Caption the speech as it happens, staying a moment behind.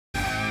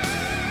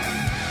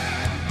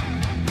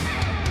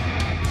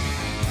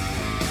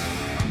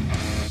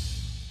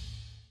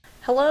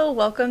Hello,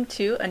 welcome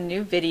to a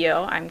new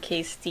video. I'm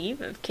KSteve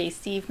of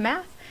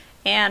KStevMath,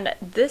 and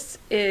this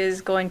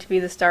is going to be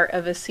the start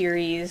of a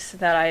series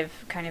that I've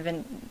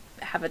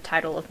have a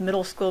title of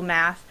Middle School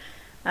Math.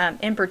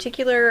 In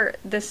particular,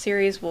 this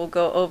series will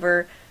go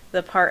over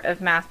the part of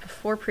math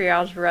before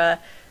pre-algebra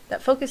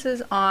that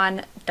focuses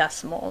on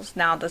decimals.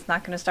 Now, that's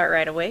not going to start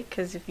right away,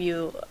 because if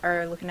you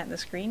are looking at the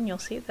screen, you'll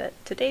see that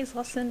today's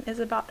lesson is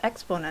about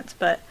exponents,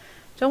 but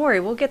don't worry,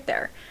 we'll get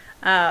there.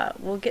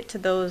 We'll get to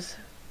those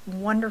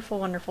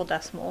wonderful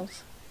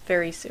decimals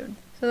very soon.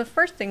 So the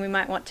first thing we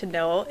might want to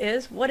know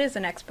is, what is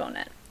an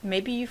exponent?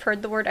 Maybe you've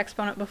heard the word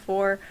exponent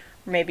before, or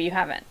maybe you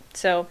haven't.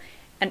 So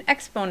an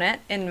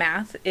exponent in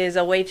math is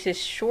a way to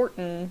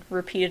shorten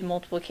repeated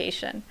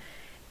multiplication,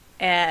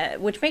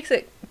 which makes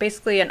it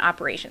basically an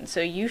operation. So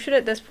you should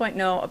at this point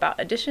know about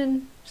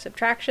addition,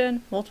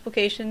 subtraction,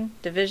 multiplication,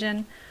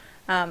 division.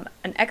 An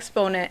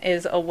exponent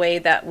is a way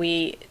that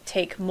we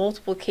take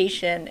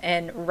multiplication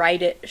and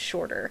write it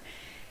shorter.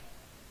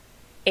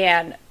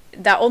 And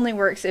that only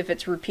works if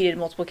it's repeated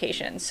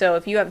multiplication. So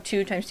if you have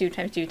 2 times 2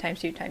 times 2 times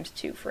 2 times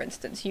 2, for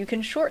instance, you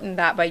can shorten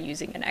that by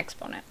using an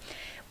exponent.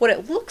 What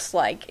it looks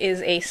like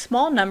is a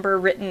small number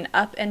written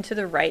up and to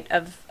the right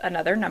of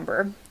another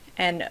number,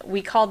 and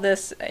we call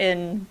this,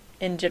 in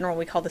general,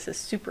 we call this a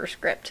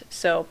superscript.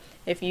 So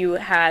if you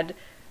had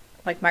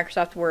like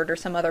Microsoft Word or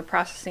some other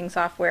processing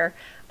software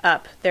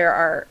up,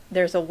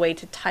 there's a way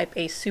to type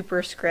a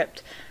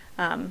superscript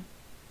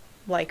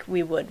like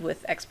we would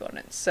with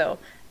exponents. So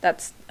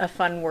that's a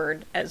fun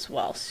word as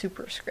well,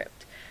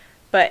 superscript.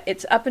 But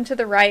it's up and to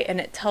the right,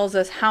 and it tells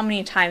us how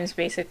many times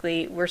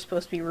basically we're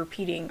supposed to be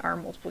repeating our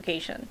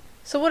multiplication.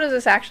 So what does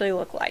this actually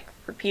look like,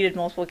 repeated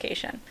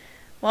multiplication?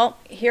 Well,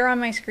 here on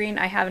my screen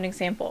I have an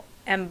example,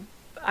 and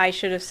I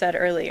should have said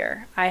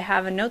earlier, I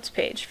have a notes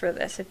page for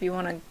this. If you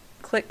want to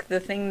click the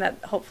thing that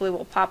hopefully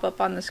will pop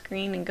up on the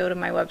screen and go to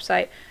my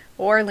website,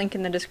 or link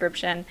in the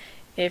description,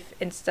 if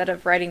instead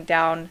of writing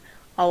down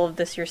all of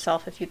this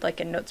yourself, if you'd like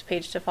a notes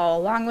page to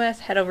follow along with,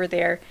 head over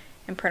there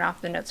and print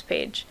off the notes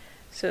page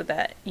so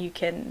that you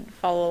can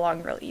follow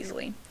along real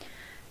easily.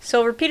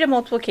 So repeated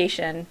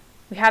multiplication,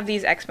 we have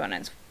these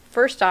exponents.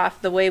 First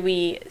off, the way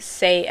we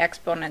say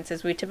exponents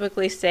is we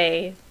typically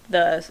say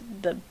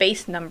the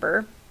base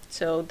number,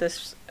 so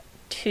this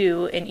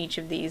 2 in each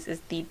of these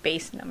is the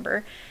base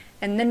number,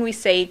 and then we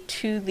say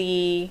to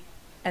the,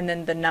 and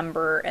then the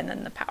number, and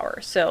then the power.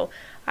 So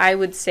I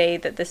would say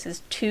that this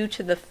is 2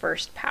 to the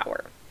first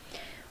power.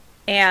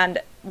 And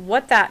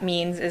what that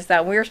means is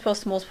that we're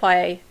supposed to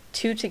multiply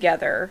 2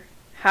 together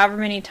however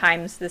many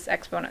times this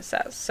exponent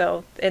says.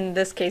 So in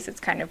this case it's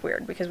kind of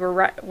weird because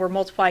we're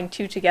multiplying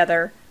 2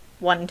 together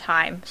one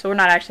time, so we're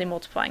not actually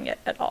multiplying it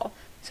at all.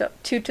 So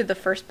 2 to the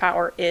first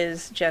power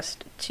is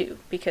just 2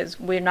 because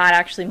we're not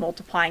actually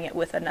multiplying it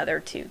with another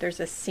 2.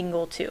 There's a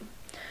single 2.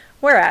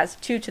 Whereas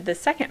 2 to the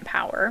second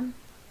power,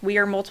 we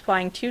are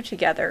multiplying 2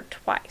 together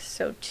twice.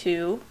 So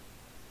 2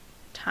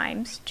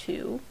 times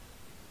 2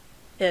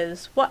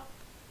 is what?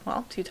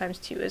 Well, 2 times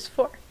 2 is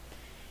 4.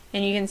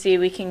 And you can see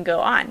we can go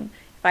on.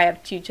 If I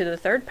have 2 to the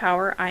third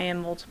power, I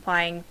am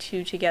multiplying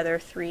 2 together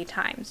 3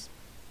 times.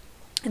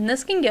 And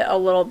this can get a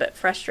little bit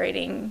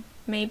frustrating,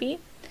 maybe,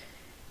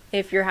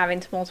 if you're having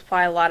to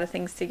multiply a lot of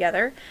things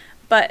together.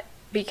 But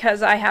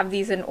because I have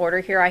these in order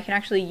here, I can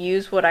actually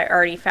use what I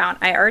already found.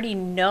 I already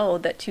know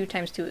that 2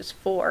 times 2 is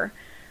 4,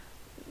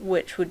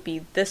 which would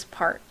be this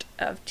part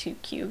of 2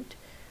 cubed,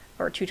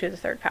 or 2 to the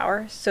third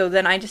power. So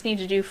then I just need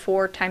to do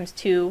 4 times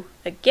 2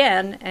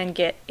 again and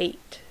get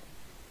 8.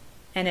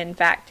 And in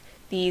fact,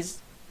 these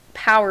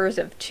powers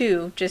of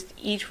 2, just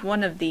each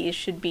one of these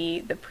should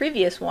be the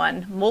previous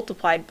one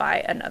multiplied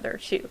by another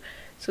 2.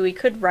 So we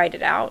could write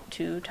it out,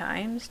 2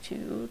 times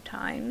 2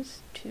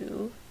 times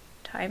 2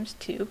 times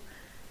 2.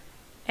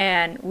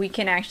 And we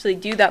can actually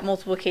do that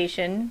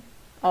multiplication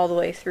all the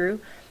way through,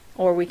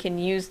 or we can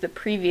use the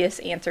previous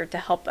answer to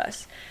help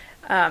us.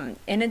 And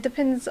it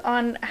depends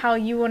on how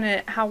you want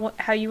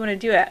to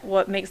do it,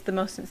 what makes the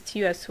most sense to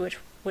you as to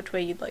which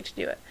way you'd like to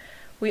do it.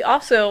 We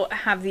also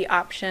have the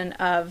option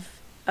of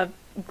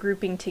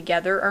grouping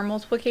together our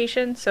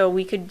multiplication, so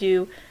we could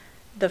do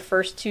the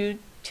first 2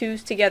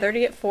 2's together to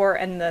get 4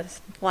 and the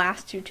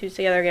last 2 2's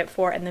together to get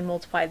 4, and then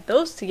multiply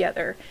those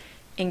together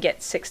and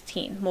get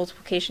 16.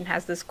 Multiplication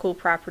has this cool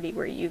property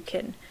where you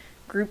can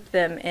group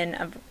them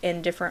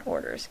in different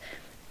orders.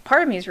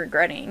 Part of me is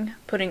regretting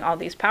putting all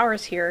these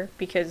powers here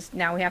because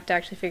now we have to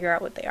actually figure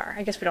out what they are.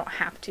 I guess we don't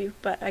have to,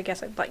 but I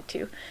guess I'd like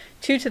to.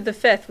 2 to the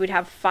fifth, we'd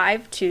have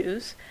 5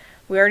 2's.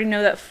 We already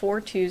know that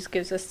 4 2's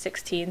gives us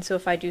 16, so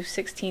if I do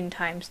 16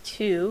 times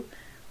 2,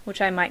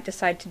 which I might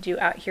decide to do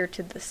out here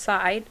to the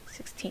side,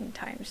 16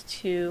 times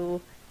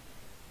 2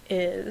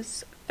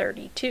 is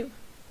 32.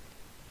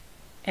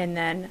 And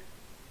then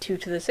 2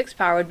 to the sixth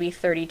power would be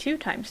 32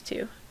 times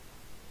 2.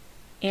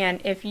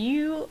 And if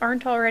you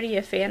aren't already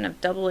a fan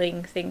of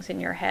doubling things in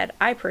your head,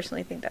 I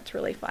personally think that's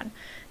really fun.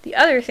 The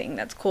other thing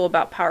that's cool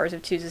about powers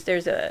of 2's is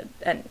there's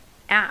an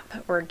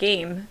app or a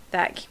game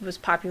that was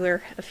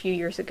popular a few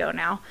years ago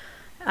now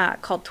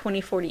called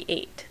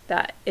 2048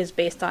 that is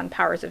based on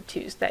powers of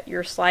 2s, that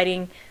you're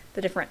sliding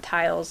the different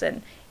tiles,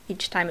 and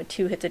each time a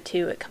 2 hits a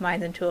 2, it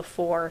combines into a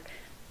 4,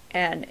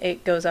 and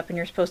it goes up, and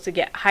you're supposed to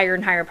get higher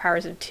and higher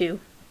powers of 2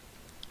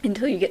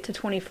 until you get to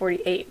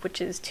 2048,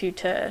 which is 2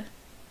 to,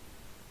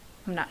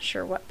 I'm not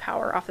sure what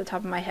power off the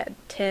top of my head,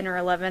 10 or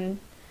 11.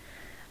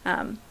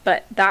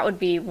 But that would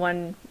be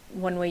one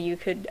way you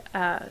could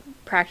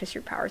practice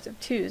your powers of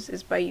 2s,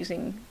 is by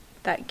using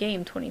that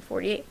game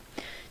 2048.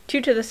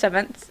 2 to the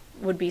 7th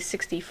would be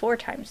 64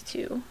 times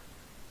 2.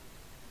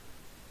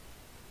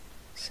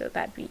 So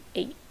that'd be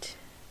 8.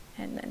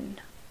 And then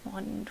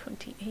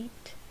 128.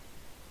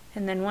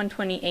 And then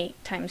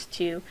 128 times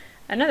 2.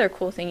 Another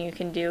cool thing you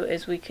can do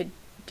is we could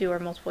do our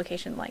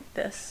multiplication like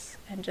this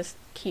and just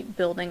keep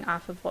building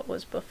off of what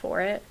was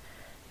before it.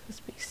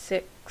 This would be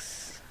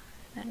 6,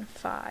 and then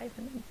 5,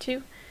 and then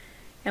 2.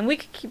 And we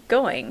could keep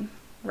going,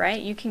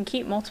 right? You can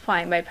keep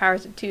multiplying by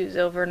powers of 2s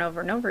over and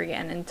over and over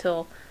again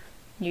until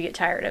you get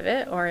tired of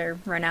it or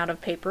run out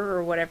of paper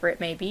or whatever it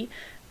may be.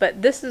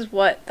 But this is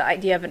what the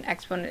idea of an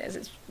exponent is.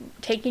 It's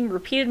taking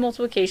repeated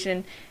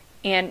multiplication,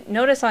 and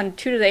notice on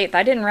 2 to the 8th,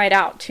 I didn't write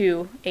out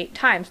 2 8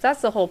 times.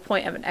 That's the whole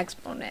point of an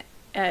exponent,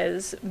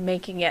 is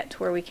making it to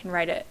where we can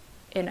write it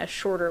in a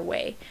shorter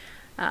way.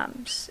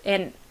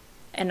 And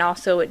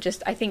also it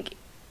just, I think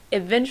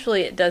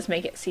eventually it does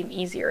make it seem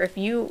easier. If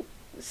you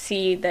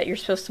see that you're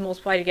supposed to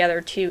multiply together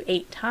 2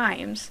 8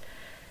 times,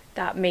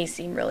 that may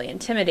seem really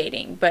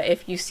intimidating. But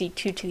if you see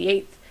 2 to the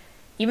 8th,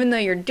 even though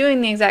you're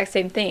doing the exact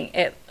same thing,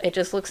 it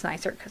just looks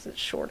nicer because it's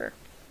shorter.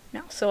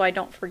 Now, so I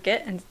don't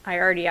forget, and I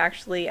already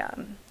actually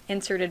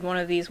inserted one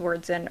of these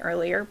words in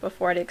earlier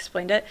before I'd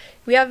explained it.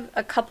 We have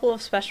a couple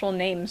of special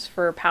names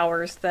for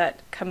powers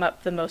that come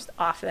up the most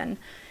often,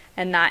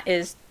 and that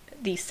is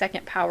the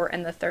second power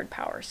and the third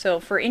power. So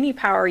for any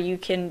power, you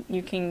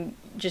can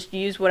just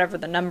use whatever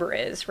the number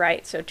is,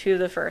 right? So 2 to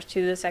the first,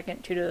 2 to the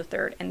second, 2 to the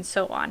third, and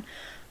so on.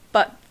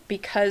 But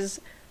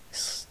because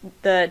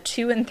the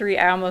 2 and 3,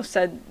 I almost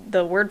said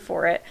the word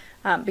for it,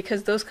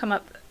 because those come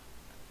up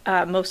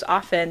most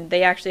often,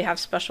 they actually have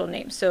special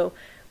names. So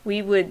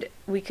we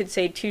could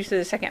say 2 to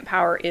the second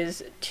power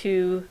is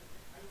 2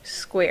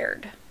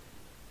 squared,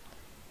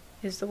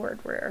 is the word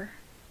we're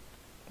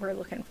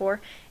looking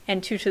for,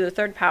 and 2 to the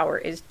third power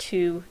is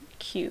 2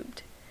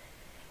 cubed.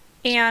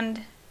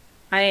 And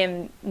I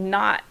am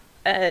not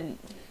I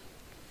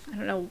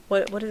don't know,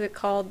 what is it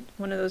called,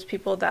 one of those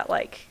people that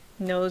like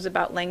knows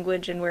about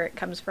language and where it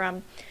comes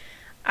from.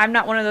 I'm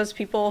not one of those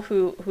people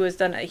who has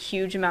done a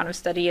huge amount of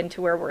study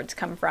into where words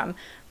come from,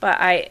 but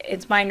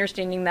it's my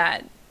understanding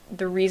that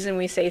the reason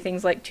we say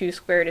things like 2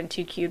 squared and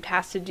 2 cubed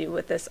has to do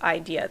with this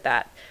idea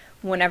that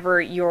whenever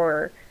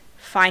you're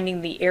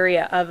finding the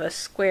area of a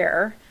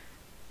square,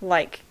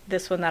 like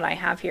this one that I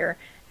have here,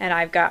 and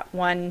I've got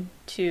 1,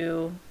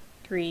 2,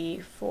 3,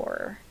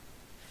 4,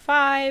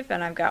 5,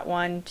 and I've got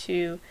 1,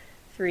 2,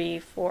 3,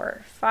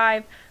 4,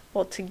 5.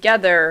 Well,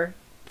 together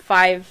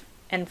 5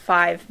 and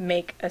 5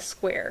 make a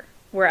square,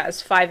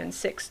 whereas 5 and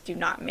 6 do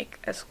not make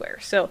a square.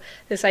 So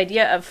this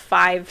idea of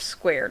 5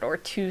 squared or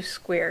 2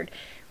 squared,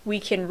 we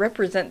can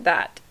represent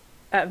that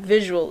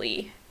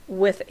visually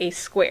with a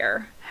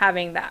square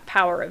having that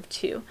power of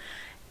 2.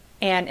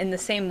 And in the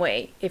same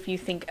way, if you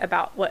think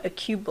about what a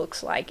cube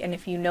looks like, and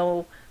if you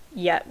know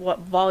yet what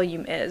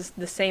volume is,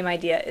 the same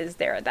idea is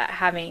there, that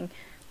having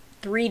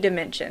 3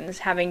 dimensions,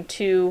 having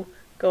 2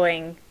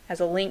 going as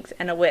a length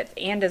and a width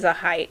and as a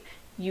height,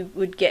 you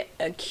would get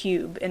a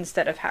cube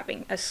instead of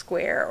having a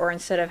square, or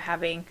instead of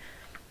having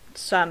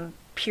some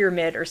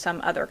pyramid or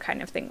some other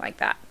kind of thing like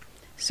that.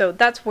 So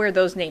that's where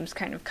those names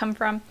kind of come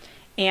from,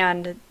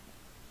 and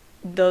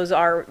those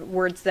are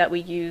words that we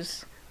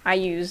use. I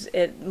use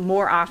it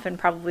more often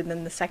probably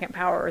than the second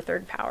power or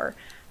third power,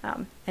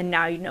 and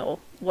now you know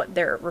what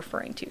they're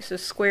referring to. So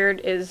squared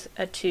is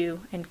a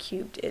 2 and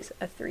cubed is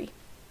a 3.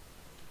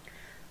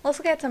 Let's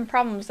look at some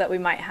problems that we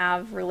might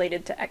have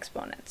related to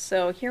exponents.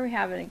 So here we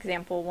have an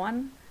example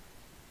 1.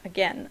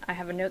 Again, I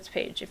have a notes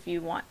page if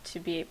you want to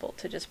be able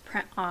to just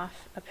print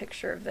off a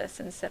picture of this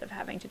instead of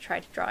having to try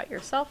to draw it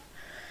yourself.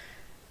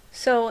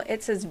 So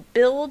it says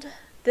build,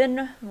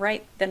 then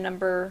write the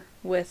number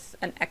with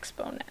an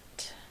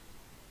exponent.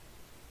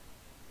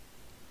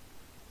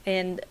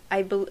 And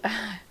I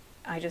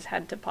just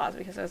had to pause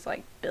because I was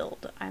like,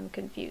 build, I'm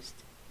confused.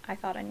 I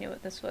thought I knew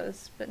what this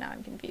was, but now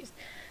I'm confused.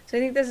 So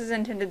I think this is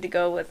intended to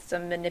go with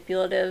some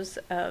manipulatives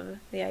of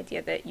the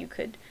idea that you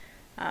could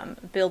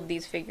build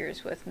these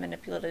figures with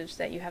manipulatives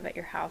that you have at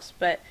your house,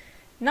 but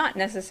not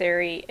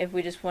necessary if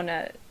we just want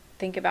to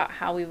think about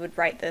how we would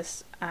write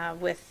this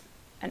with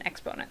an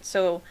exponent.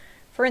 So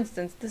for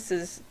instance,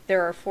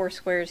 there are 4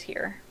 squares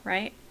here,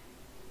 right?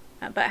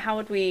 But how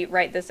would we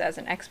write this as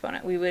an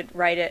exponent? We would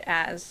write it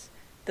as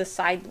the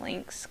side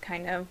lengths,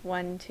 kind of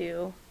 1,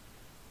 2,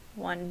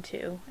 1,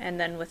 2, and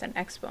then with an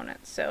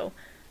exponent. So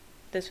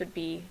this would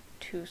be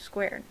 2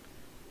 squared.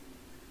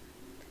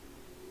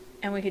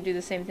 And we could do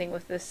the same thing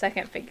with the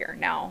second figure.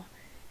 Now,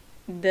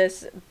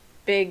 this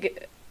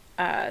big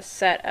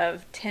set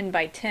of 10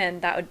 by 10,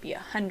 that would be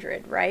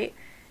 100, right?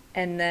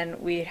 and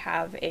then we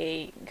have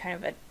a kind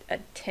of a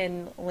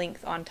 10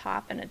 length on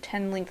top and a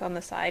 10 length on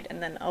the side,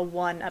 and then a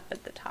 1 up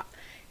at the top.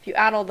 If you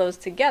add all those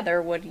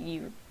together, what do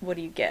you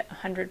get?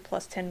 100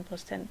 plus 10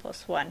 plus 10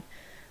 plus 1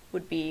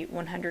 would be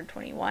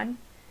 121.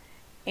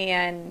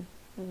 And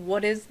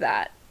what is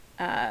that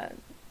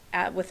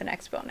with an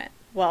exponent?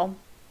 Well,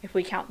 if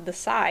we count the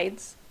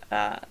sides,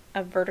 a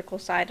vertical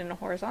side and a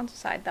horizontal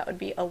side, that would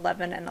be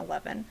 11 and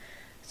 11.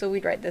 So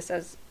we'd write this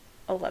as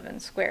 11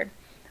 squared.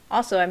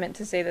 Also, I meant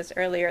to say this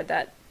earlier,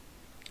 that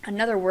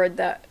another word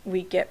that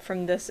we get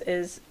from this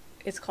is,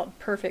 it's called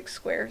perfect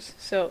squares.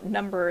 So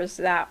numbers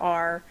that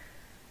are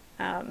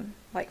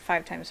like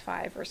 5 times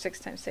 5 or 6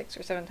 times 6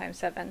 or 7 times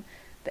 7,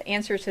 the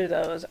answers to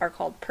those are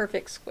called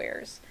perfect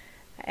squares.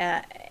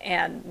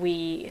 And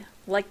we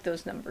like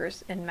those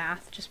numbers in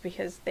math just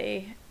because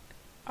they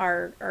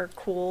are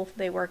cool,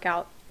 they work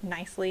out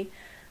nicely.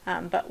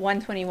 But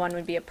 121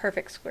 would be a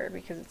perfect square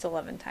because it's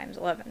 11 times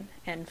 11,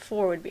 and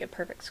 4 would be a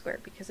perfect square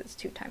because it's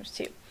 2 times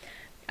 2.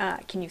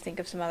 Can you think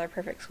of some other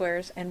perfect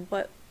squares, and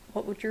what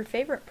would your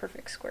favorite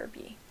perfect square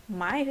be?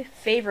 My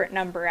favorite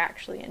number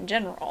actually in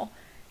general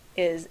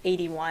is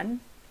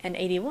 81, and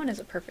 81 is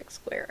a perfect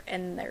square,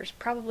 and there's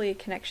probably a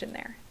connection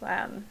there.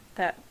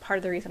 That part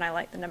of the reason I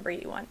like the number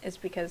 81 is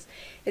because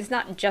it's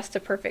not just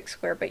a perfect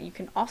square, but you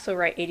can also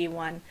write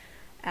 81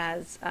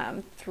 as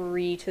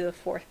 3 to the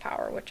 4th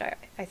power, which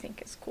I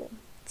think is cool.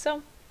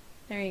 So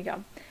there you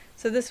go.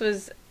 So this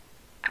was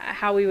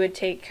how we would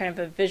take kind of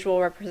a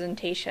visual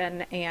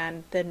representation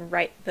and then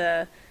write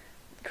the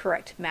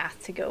correct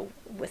math to go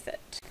with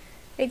it.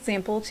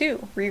 Example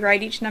 2,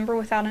 rewrite each number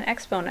without an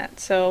exponent.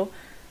 So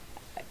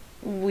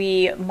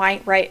we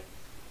might write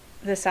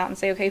this out and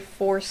say, okay,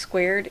 4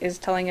 squared is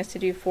telling us to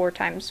do 4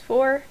 times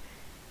 4,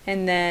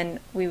 and then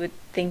we would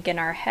think in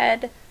our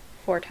head,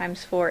 4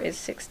 times 4 is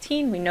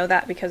 16. We know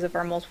that because of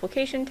our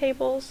multiplication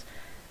tables,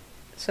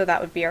 so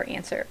that would be our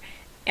answer.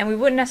 And we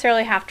wouldn't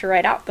necessarily have to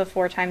write out the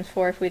 4 times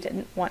 4 if we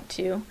didn't want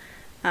to,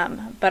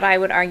 but I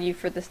would argue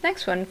for this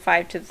next one,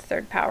 5 to the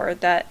 3rd power,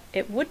 that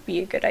it would be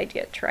a good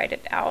idea to write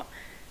it out,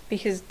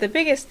 because the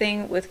biggest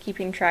thing with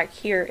keeping track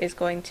here is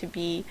going to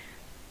be,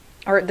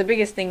 or the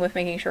biggest thing with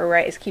making sure we're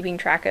right is keeping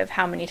track of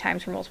how many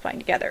times we're multiplying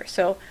together.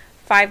 So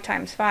 5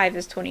 times 5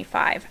 is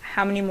 25.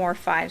 How many more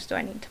 5s do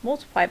I need to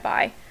multiply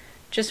by?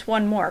 Just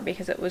one more,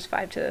 because it was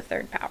 5 to the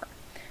 3rd power.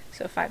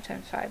 So 5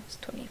 times 5 is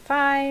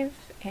 25,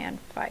 and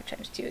 5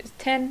 times 2 is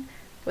 10,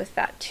 with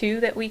that 2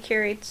 that we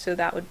carried, so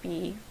that would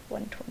be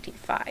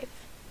 125.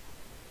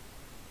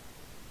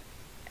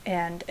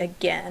 And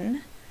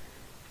again,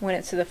 when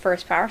it's to the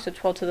 1st power, so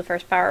 12 to the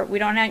 1st power, we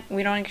don't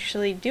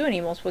actually do any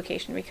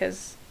multiplication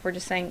because we're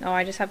just saying, oh,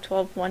 I just have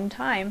 12 one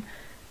time,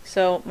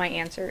 so my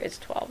answer is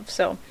 12.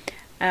 So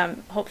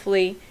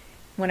hopefully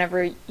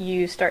whenever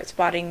you start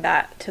spotting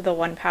that to the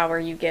 1 power,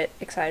 you get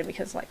excited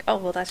because like, oh,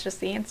 well, that's just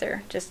the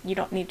answer. Just, you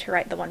don't need to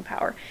write the 1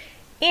 power.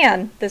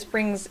 And this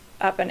brings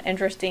up an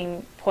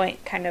interesting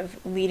point, kind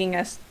of leading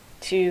us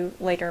to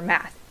later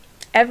math.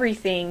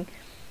 Everything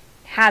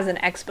has an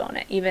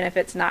exponent, even if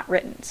it's not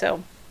written.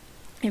 So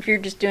if you're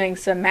just doing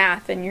some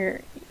math and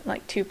you're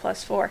like 2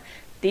 plus 4,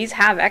 these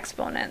have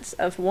exponents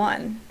of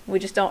 1. We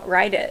just don't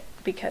write it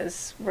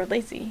because we're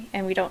lazy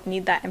and we don't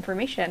need that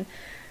information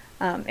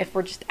if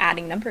we're just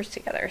adding numbers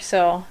together.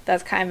 So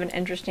that's kind of an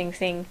interesting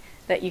thing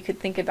that you could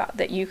think about,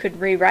 that you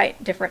could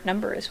rewrite different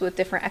numbers with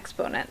different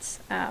exponents,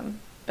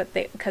 but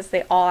because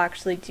they all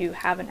actually do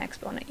have an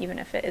exponent, even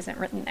if it isn't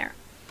written there.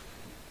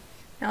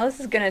 Now this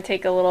is going to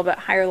take a little bit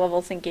higher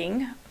level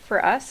thinking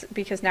for us,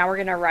 because now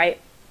we're going to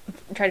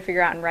try to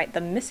figure out and write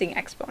the missing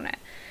exponent.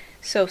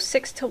 So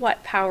 6 to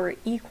what power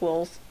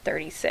equals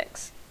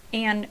 36?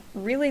 And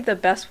really the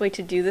best way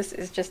to do this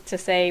is just to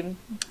say,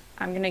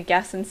 I'm going to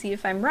guess and see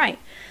if I'm right,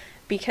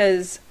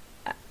 because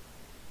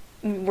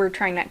we're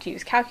trying not to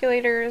use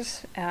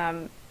calculators.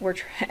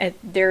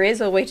 There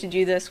is a way to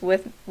do this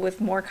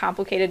with more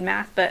complicated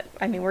math, but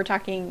I mean, we're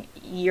talking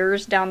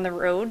years down the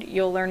road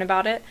you'll learn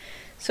about it.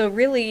 So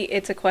really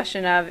it's a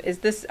question of,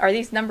 are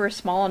these numbers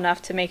small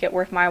enough to make it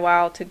worth my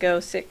while to go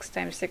 6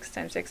 times 6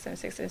 times 6 times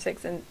 6 times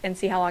 6 and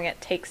see how long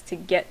it takes to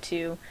get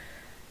to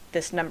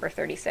this number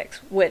 36,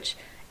 which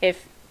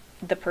if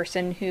the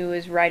person who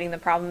is writing the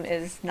problem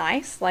is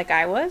nice, like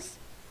I was,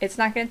 it's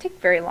not going to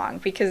take very long,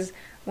 because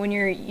when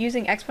you're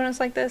using exponents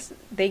like this,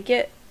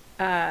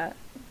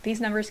 these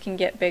numbers can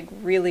get big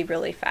really,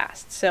 really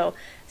fast. So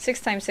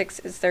 6 times 6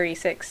 is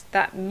 36.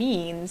 That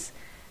means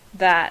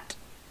that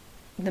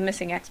the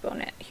missing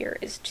exponent here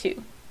is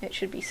 2. It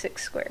should be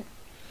 6 squared.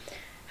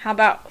 How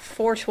about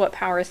 4 to what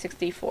power is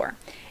 64?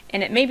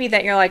 And it may be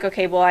that you're like,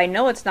 okay, well, I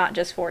know it's not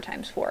just 4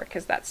 times 4,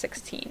 because that's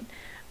 16.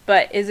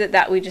 But is it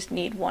that we just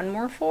need one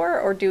more 4,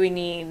 or do we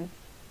need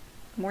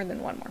more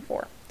than one more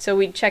 4? So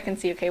we check and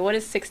see, okay, what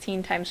is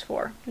 16 times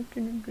 4?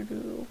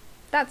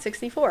 That's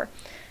 64.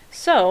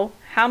 So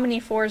how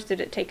many 4s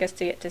did it take us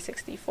to get to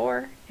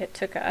 64? It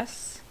took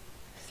us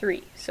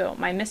 3. So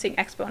my missing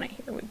exponent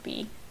here would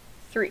be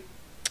 3.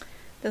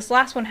 This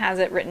last one has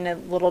it written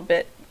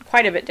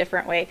quite a bit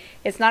different way.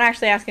 It's not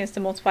actually asking us to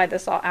multiply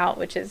this all out,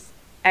 which is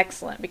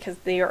excellent, because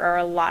there are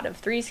a lot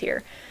of 3's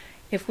here.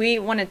 If we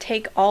want to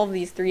take all of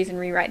these 3's and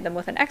rewrite them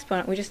with an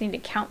exponent, we just need to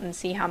count and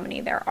see how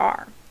many there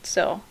are.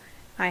 So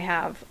I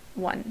have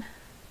 1,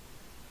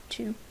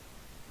 2,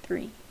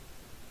 3,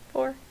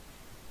 4,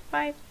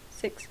 5,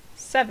 6,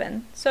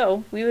 7.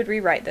 So we would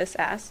rewrite this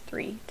as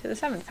 3 to the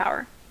 7th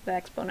power. The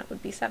exponent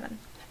would be 7.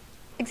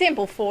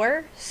 Example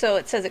 4, so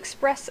it says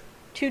express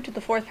 2 to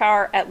the 4th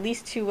power at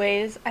least 2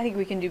 ways. I think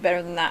we can do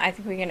better than that. I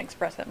think we can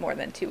express it more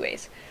than 2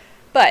 ways.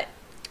 But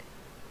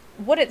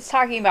what it's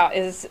talking about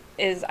is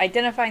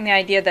identifying the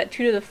idea that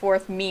 2 to the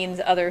 4th means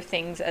other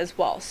things as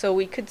well. So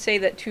we could say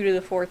that 2 to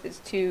the 4th is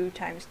 2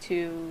 times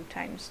 2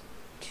 times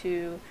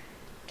 2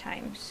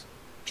 times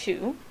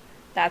 2.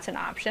 That's an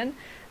option.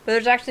 But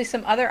there's actually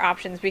some other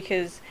options,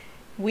 because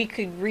we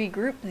could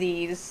regroup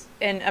these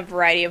in a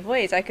variety of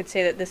ways. I could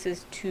say that this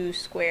is 2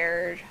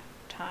 squared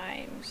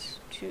times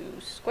 2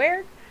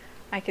 squared.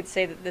 I could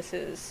say that this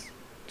is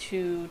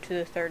 2 to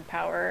the 3rd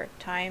power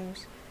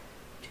times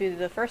 2 to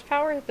the 1st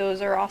power.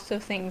 Those are also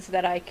things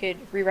that I could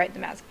rewrite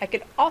them as. I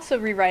could also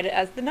rewrite it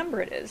as the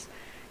number it is.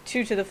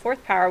 2 to the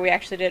 4th power we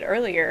actually did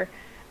earlier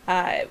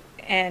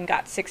and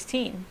got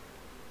 16.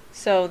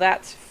 So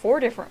that's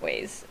 4 different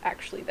ways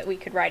actually that we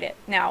could write it.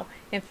 Now,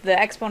 if the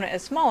exponent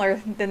is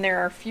smaller, then there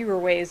are fewer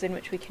ways in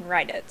which we can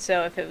write it.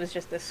 So if it was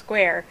just a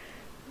square,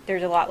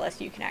 there's a lot less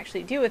you can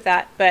actually do with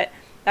that, but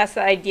that's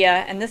the idea,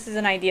 and this is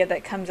an idea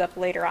that comes up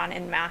later on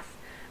in math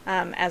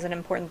as an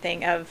important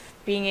thing of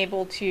being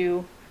able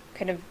to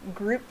kind of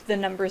group the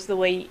numbers the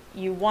way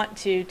you want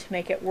to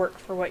make it work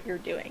for what you're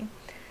doing.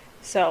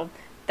 So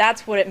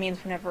that's what it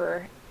means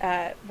whenever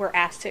we're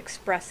asked to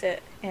express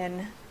it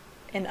in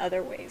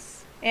other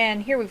ways.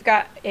 And here we've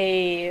got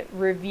a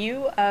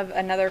review of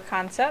another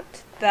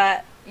concept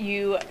that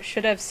you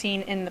should have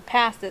seen in the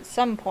past at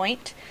some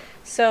point.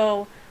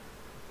 So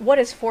what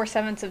is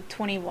 4/7 of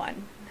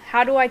 21?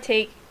 How do I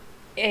take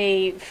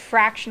a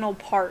fractional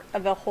part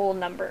of a whole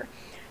number?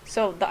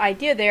 So the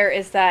idea there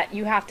is that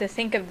you have to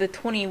think of the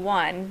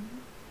 21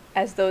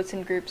 as though it's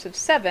in groups of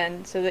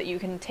 7, so that you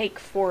can take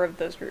 4 of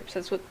those groups.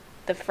 That's what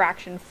the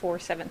fraction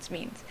 4/7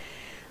 means.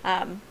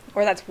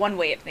 Or that's one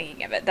way of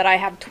thinking of it, that I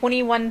have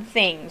 21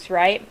 things,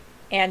 right?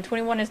 And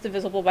 21 is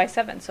divisible by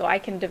 7, so I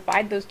can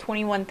divide those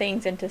 21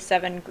 things into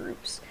 7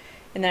 groups.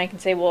 And then I can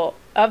say, well,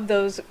 of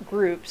those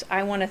groups,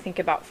 I want to think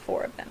about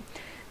 4 of them.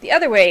 The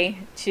other way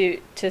to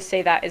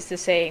say that is to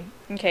say,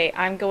 okay,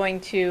 I'm going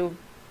to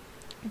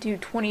do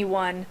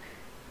 21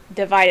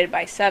 divided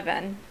by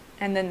 7,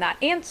 and then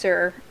that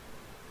answer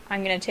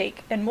I'm going to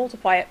take and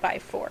multiply it by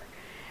 4.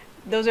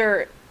 Those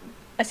are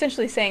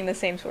essentially saying the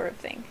same sort of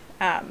thing.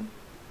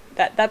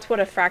 That's what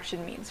a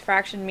fraction means.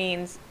 Fraction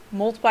means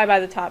multiply by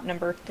the top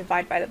number,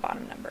 divide by the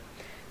bottom number.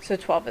 So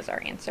 12 is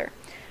our answer.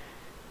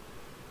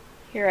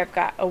 Here I've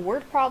got a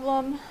word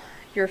problem.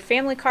 Your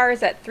family car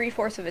is at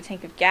 3/4 of a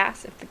tank of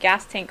gas. If the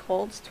gas tank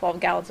holds 12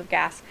 gallons of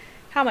gas,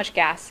 how much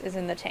gas is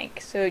in the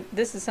tank? So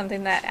this is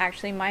something that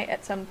actually might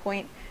at some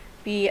point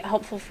be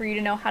helpful for you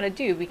to know how to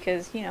do,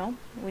 because, you know,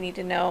 we need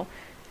to know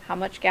how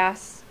much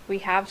gas we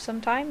have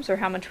sometimes, or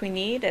how much we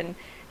need, and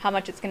how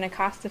much it's going to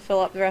cost to fill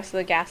up the rest of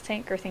the gas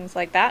tank, or things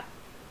like that.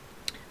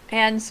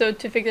 And so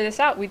to figure this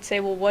out, we'd say,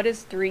 well, what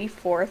is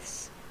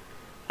 3/4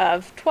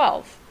 of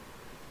 12?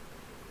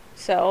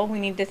 So we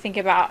need to think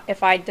about,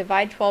 if I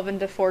divide 12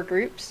 into 4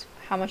 groups,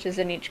 how much is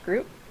in each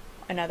group?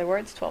 In other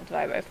words, 12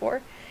 divided by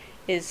 4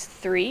 is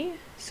 3.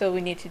 So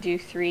we need to do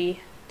 3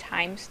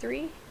 times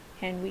 3,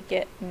 and we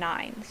get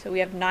 9. So we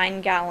have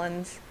 9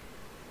 gallons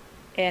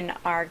in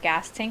our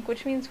gas tank,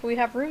 which means we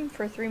have room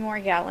for 3 more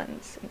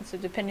gallons. And so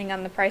depending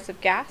on the price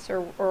of gas,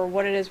 or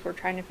what it is we're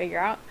trying to figure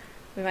out,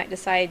 we might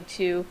decide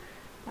to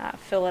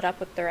fill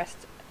up the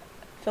rest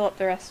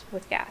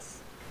with gas.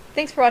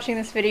 Thanks for watching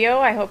this video.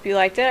 I hope you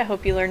liked it. I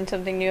hope you learned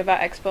something new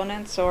about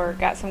exponents, or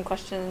got some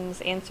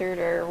questions answered,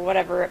 or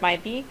whatever it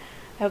might be.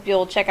 I hope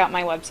you'll check out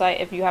my website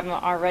if you haven't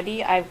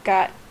already. I've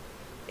got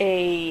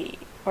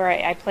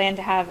I plan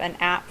to have an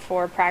app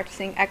for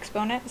practicing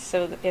exponents,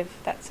 so that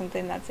if that's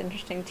something that's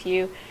interesting to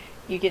you,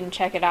 you can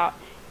check it out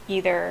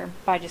either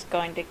by just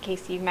going to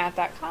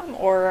KStevMath.com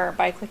or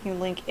by clicking the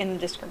link in the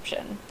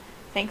description.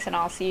 Thanks, and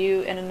I'll see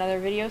you in another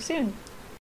video soon.